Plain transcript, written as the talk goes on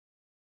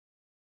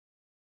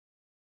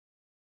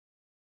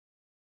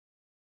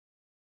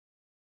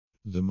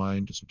The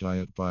Mind's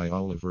Diet by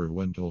Oliver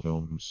Wendell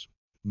Holmes.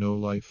 No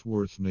life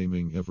worth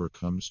naming ever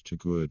comes to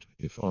good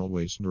if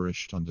always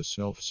nourished on the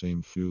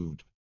self-same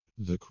food.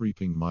 The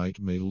creeping mite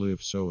may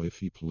live so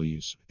if he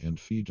please, and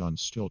feed on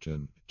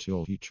Stilton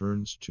till he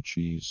turns to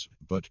cheese,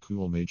 but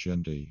cool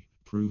Magendie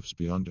proves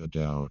beyond a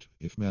doubt,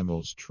 if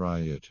mammals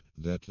try it,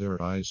 that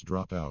their eyes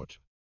drop out.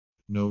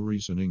 No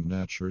reasoning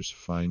natures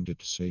find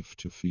it safe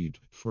to feed,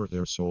 for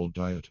their sole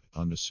diet,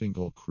 on a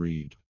single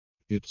creed.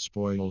 It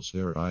spoils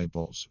their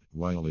eyeballs,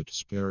 while it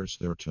spares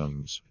their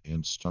tongues,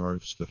 and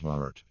starves the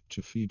heart,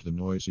 to feed the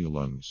noisy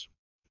lungs.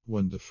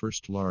 When the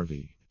first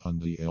larvae on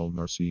the elm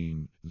are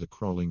seen, the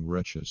crawling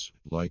wretches,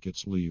 like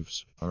its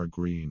leaves, are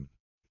green.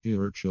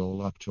 Ere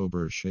chill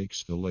October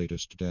shakes the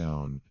latest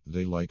down,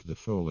 they like the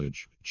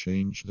foliage,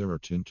 change their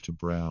tint to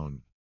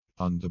brown.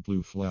 On the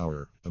blue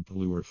flower, a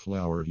bluer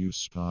flower you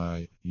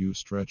spy, you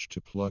stretch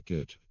to pluck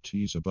it,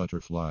 tease a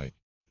butterfly.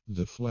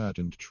 The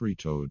flattened tree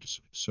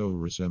toads so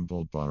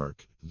resemble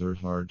bark, they're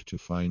hard to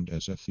find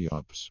as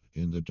Ethiops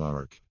in the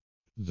dark.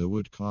 The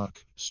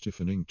woodcock,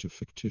 stiffening to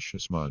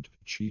fictitious mud,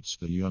 cheats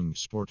the young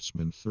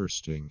sportsman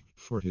thirsting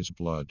for his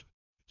blood.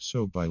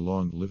 So by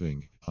long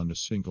living on a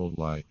single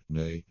lie,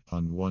 nay,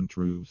 on one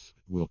truth,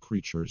 will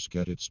creatures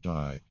get its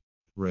dye.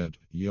 Red,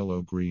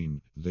 yellow,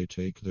 green, they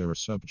take their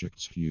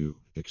subjects'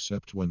 hue,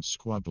 except when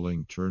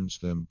squabbling turns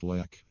them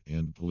black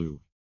and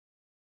blue.